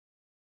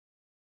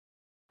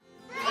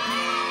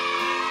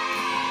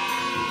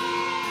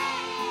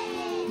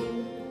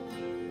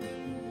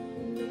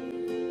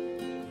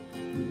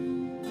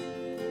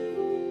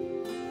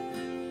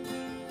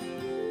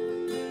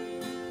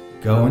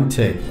Going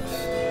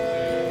tapeless.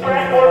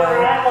 Brett or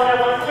Brad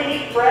 101,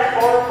 please.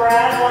 Brett or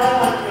Brad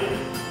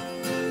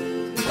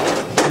 101, please.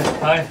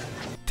 Hi.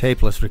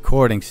 Tapeless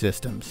recording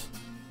systems.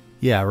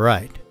 Yeah,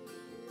 right.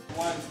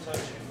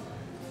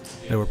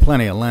 There were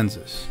plenty of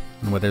lenses.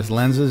 And where there's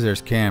lenses,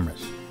 there's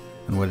cameras.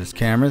 And where there's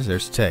cameras,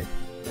 there's tape.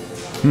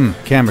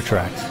 Camera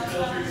tracks.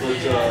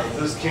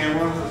 This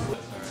camera?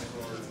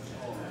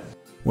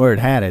 Word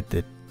had it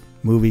that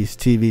movies,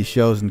 TV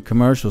shows, and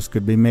commercials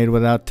could be made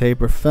without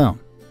tape or film.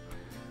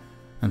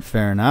 And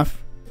fair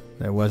enough,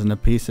 there wasn't a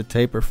piece of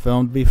tape or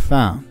film to be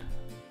found.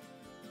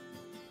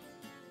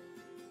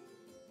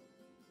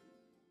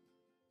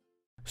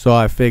 So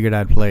I figured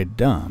I'd play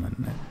dumb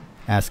and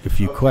ask a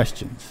few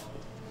questions.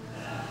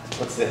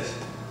 What's this?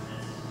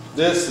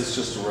 This is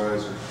just a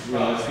riser. You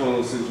know, it's one of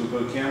those things we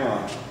put a camera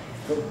on.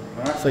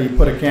 So you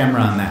put a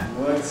camera on that.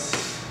 What's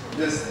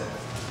this?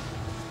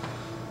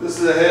 This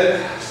is a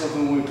head,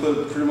 something we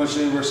put pretty much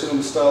any of our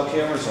cinema style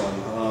cameras on.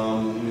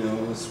 You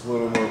know, it's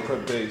one of our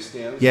prep bay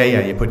stands. Yeah,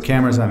 you put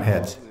cameras on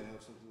heads.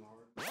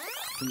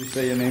 Can you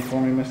say your name for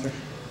me, mister?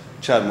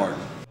 Chad Martin.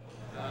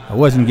 I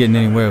wasn't getting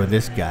anywhere with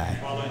this guy,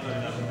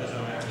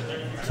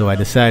 so I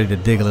decided to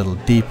dig a little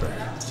deeper.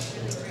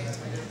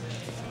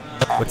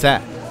 What's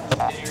that?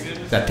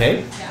 Is that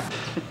tape?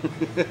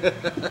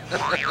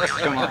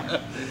 Come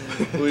on.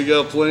 We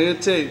got plenty of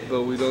tape,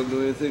 but we don't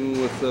do anything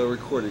with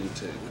recording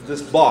tape.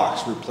 This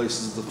box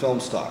replaces the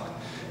film stock.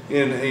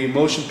 In a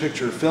motion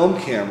picture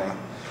film camera,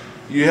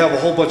 you have a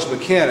whole bunch of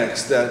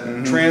mechanics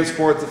that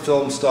transport the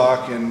film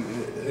stock and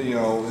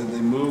and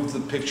they move the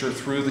picture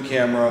through the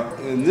camera.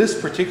 In this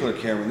particular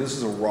camera, this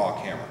is a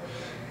raw camera.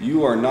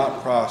 You are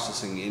not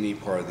processing any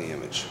part of the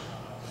image.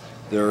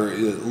 It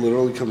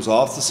literally comes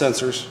off the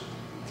sensors.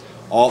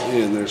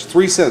 There's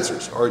 3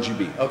 sensors,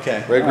 RGB.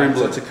 Okay. Red, green,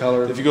 blue. So it's a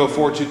color. If you go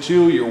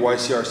 422, you're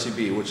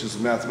YCRCB, which is a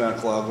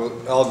mathematical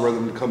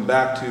algorithm to come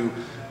back to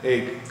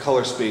a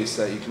color space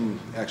that you can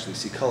actually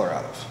see color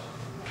out of.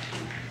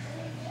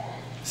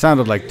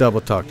 Sounded like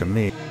double talk to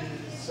me,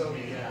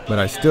 but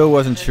I still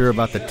wasn't sure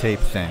about the tape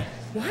thing.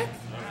 What?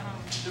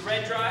 The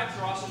red drive,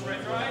 Ross's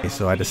red drive?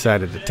 So I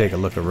decided to take a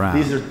look around.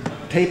 These are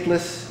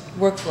tapeless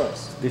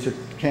Workflows. These are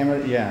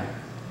camera, yeah.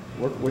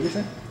 What do you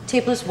say?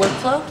 Tapeless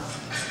workflow?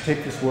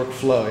 Tapeless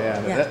workflow,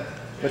 yeah. Yeah.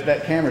 But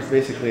that camera is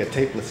basically a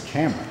tapeless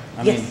camera.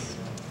 I mean,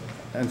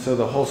 and so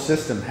the whole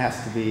system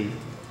has to be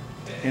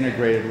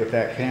integrated with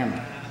that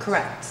camera.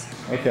 Correct.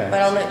 Okay. But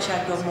I'll let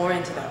Chad go more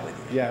into that with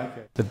you. Yeah,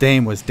 okay. The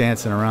dame was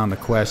dancing around the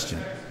question.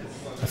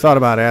 I thought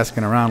about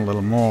asking around a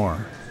little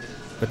more,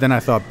 but then I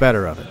thought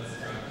better of it.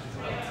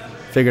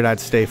 Figured I'd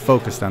stay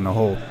focused on the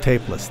whole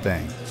tapeless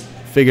thing.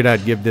 Figured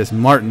I'd give this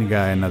Martin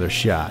guy another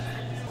shot.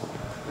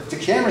 If the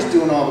camera's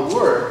doing all the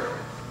work,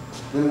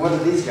 then what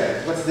are these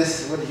guys? What's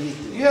this? What do he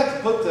do? You have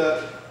to put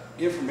the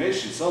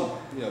information somewhere.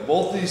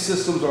 Both these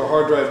systems are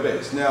hard drive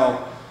based.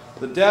 Now,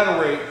 the data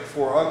rate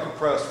for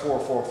uncompressed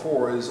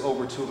 444 is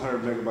over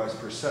 200 megabytes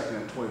per second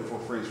at 24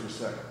 frames per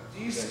second.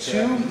 These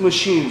two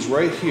machines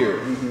right here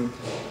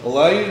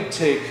allow you to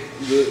take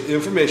the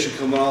information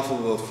coming off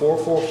of a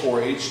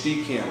 444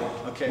 HD camera.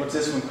 Okay. What's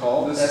this one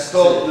called? This is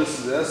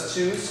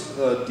S2's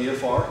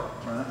DFR,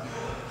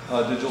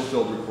 digital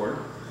field recorder.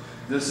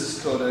 This is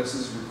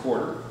Codex's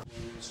recorder.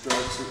 The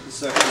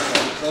second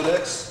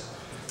Codex.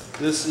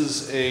 This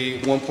is a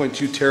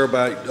 1.2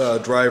 terabyte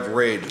drive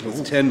RAID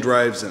with 10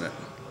 drives in it.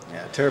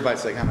 Yeah,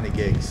 terabytes like how many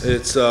gigs?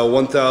 It's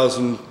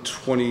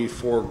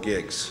 1,024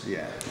 gigs.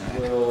 Yeah.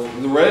 Well,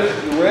 the red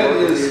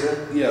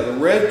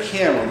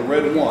camera, the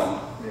red one,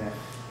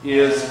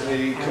 is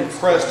a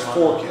compressed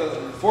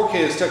 4K. 4K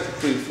is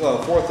technically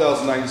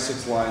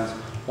 4,096 lines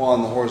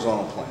on the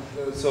horizontal plane.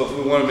 So if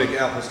we want to make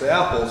apples to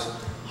apples,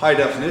 high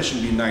definition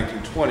being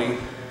 1920,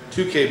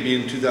 2K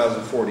being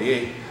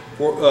 2048,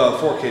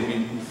 4K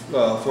being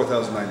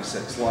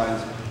 4,096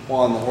 lines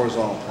on the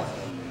horizontal plane.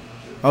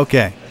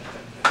 Okay,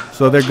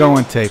 so they're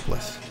going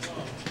tapeless.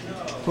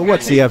 But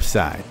what's the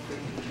upside?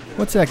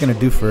 What's that going to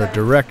do for a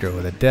director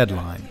with a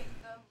deadline?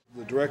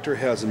 The director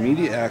has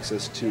immediate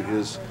access to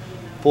his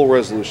full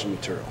resolution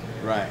material.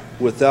 Right.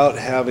 Without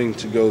having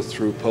to go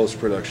through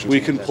post-production. We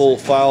can pull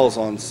files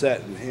on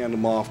set and hand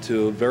them off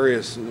to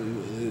various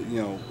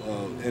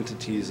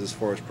entities as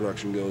far as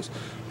production goes.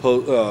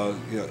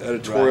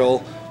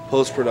 Editorial,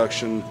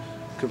 post-production,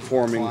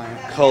 conforming,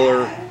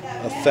 color,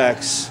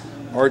 effects,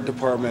 art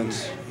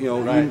department,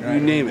 you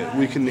name it.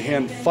 We can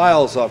hand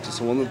files off to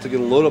someone that they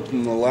can load up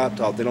on the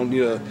laptop. They don't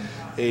need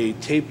a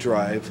tape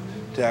drive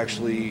to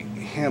actually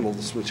handle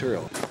this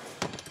material.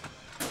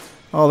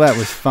 All that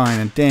was fine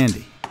and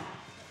dandy.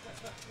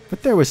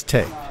 But there was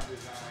tape.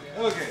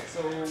 Okay,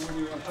 so when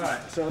you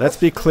Let's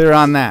be clear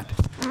on that.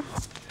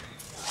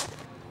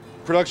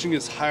 production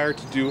gets hired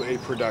to do a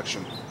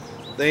production.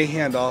 They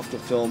hand off the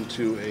film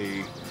to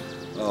a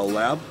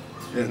lab.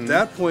 At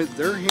that point,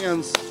 their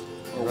hands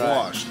are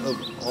washed of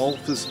all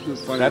this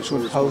financial. That's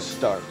when post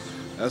starts.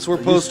 That's where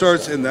post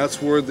starts, and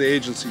that's where the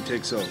agency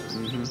takes over.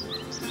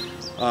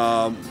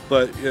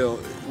 But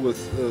with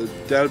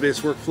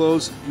database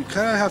workflows, you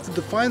kind of have to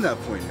define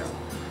that point now.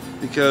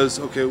 Because,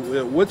 okay,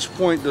 at which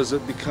point does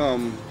it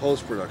become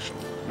post-production?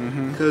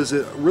 Because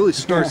it really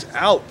starts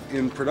out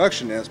in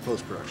production as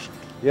post-production.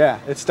 Yeah,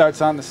 it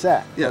starts on the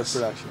set. Yes.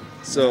 Post-production.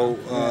 So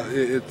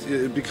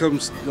it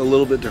becomes a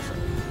little bit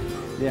different.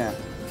 Yeah.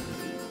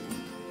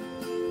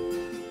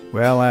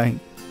 Well, I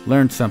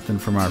learned something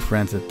from our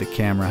friends at the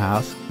camera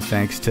house,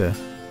 thanks to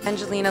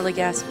Angelina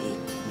Legaspi.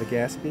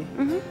 Legaspi?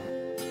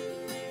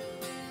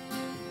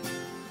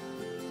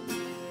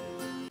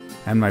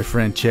 And my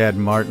friend Chad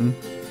Martin.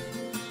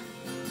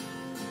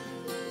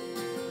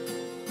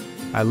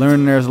 I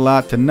learned there's a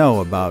lot to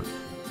know about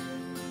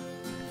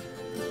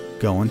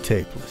going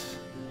tapeless.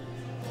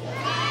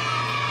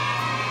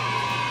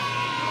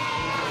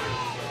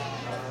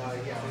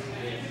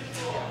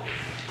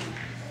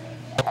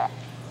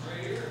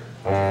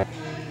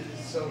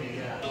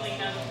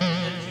 Zodiac.